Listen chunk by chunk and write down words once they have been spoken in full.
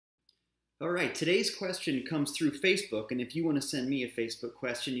All right, today's question comes through Facebook, and if you want to send me a Facebook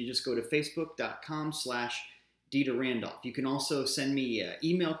question, you just go to facebook.com/Dieter Randolph. You can also send me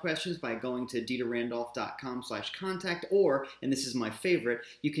email questions by going to dieterrandolph.com/contact, or, and this is my favorite,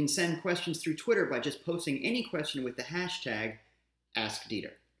 you can send questions through Twitter by just posting any question with the hashtag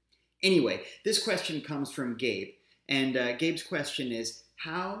askdieter. Anyway, this question comes from Gabe, and Gabe's question is,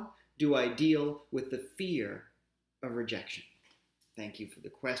 how do I deal with the fear of rejection? Thank you for the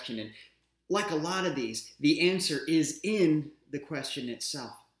question. And like a lot of these, the answer is in the question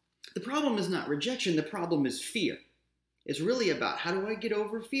itself. The problem is not rejection, the problem is fear. It's really about how do I get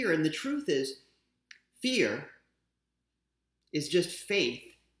over fear? And the truth is, fear is just faith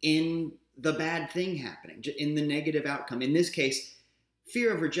in the bad thing happening, in the negative outcome. In this case,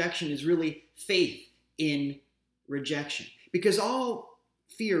 fear of rejection is really faith in rejection. Because all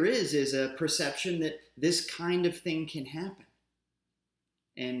fear is a perception that this kind of thing can happen.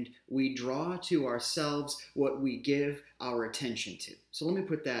 And we draw to ourselves what we give our attention to. So let me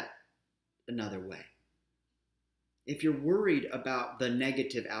put that another way. If you're worried about the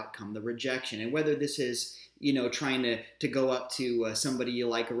negative outcome, the rejection, and whether this is, trying to go up to somebody you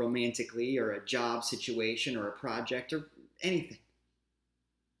like romantically, or a job situation, or a project, or anything,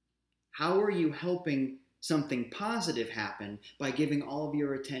 how are you helping something positive happen by giving all of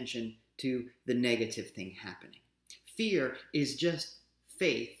your attention to the negative thing happening? Fear is just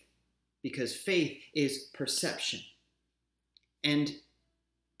faith, because faith is perception. And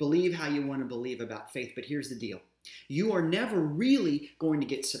believe how you want to believe about faith, but here's the deal. You are never really going to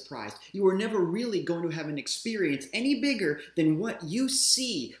get surprised. You are never really going to have an experience any bigger than what you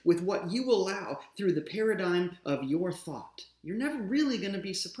see with what you allow through the paradigm of your thought. You're never really going to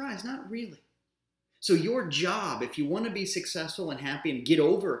be surprised, not really. So your job, if you want to be successful and happy and get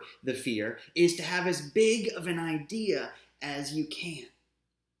over the fear, is to have as big of an idea as you can.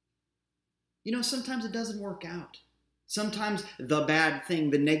 Sometimes it doesn't work out. Sometimes the bad thing,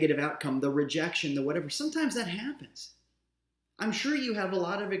 the negative outcome, the rejection, the whatever, sometimes that happens. I'm sure you have a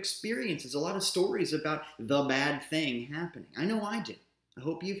lot of experiences, a lot of stories about the bad thing happening. I know I do. I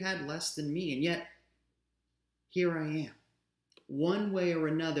hope you've had less than me, and yet here I am. One way or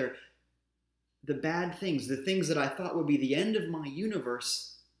another, the bad things, the things that I thought would be the end of my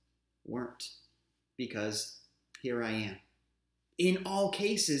universe, weren't, because here I am. In all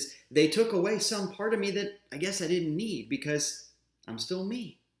cases, they took away some part of me that I guess I didn't need, because I'm still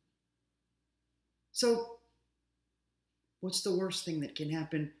me. So, what's the worst thing that can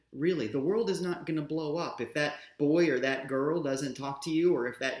happen, really? The world is not going to blow up. If that boy or that girl doesn't talk to you, or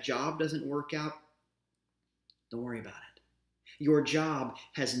if that job doesn't work out, don't worry about it. Your job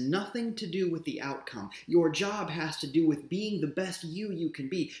has nothing to do with the outcome. Your job has to do with being the best you can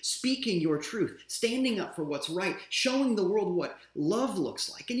be, speaking your truth, standing up for what's right, showing the world what love looks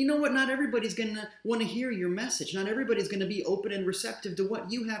like. And you know what? Not everybody's going to want to hear your message. Not everybody's going to be open and receptive to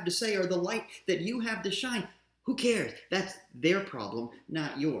what you have to say or the light that you have to shine. Who cares? That's their problem,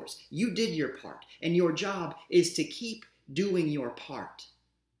 not yours. You did your part, and your job is to keep doing your part.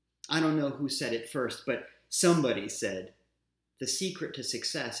 I don't know who said it first, but somebody said, the secret to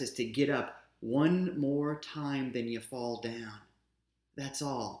success is to get up one more time than you fall down. That's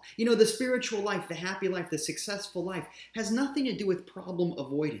all. The spiritual life, the happy life, the successful life has nothing to do with problem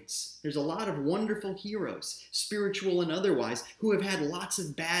avoidance. There's a lot of wonderful heroes, spiritual and otherwise, who have had lots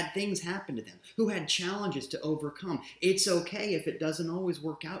of bad things happen to them, who had challenges to overcome. It's okay if it doesn't always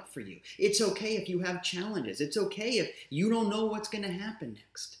work out for you. It's okay if you have challenges. It's okay if you don't know what's going to happen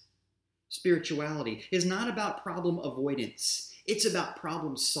next. Spirituality is not about problem avoidance. It's about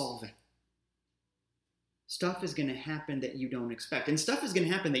problem solving. Stuff is going to happen that you don't expect, and stuff is going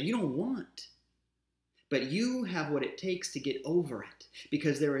to happen that you don't want. But you have what it takes to get over it,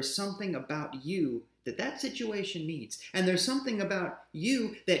 because there is something about you that situation needs, and there's something about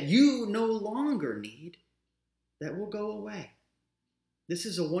you that you no longer need that will go away. This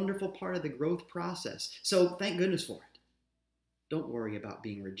is a wonderful part of the growth process, so thank goodness for it. Don't worry about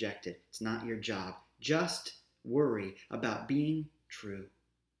being rejected. It's not your job. Just worry about being true,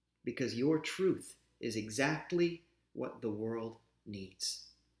 because your truth is exactly what the world needs.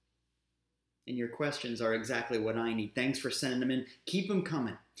 And your questions are exactly what I need. Thanks for sending them in. Keep them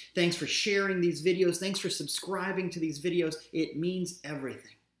coming. Thanks for sharing these videos. Thanks for subscribing to these videos. It means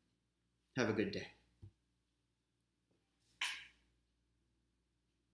everything. Have a good day.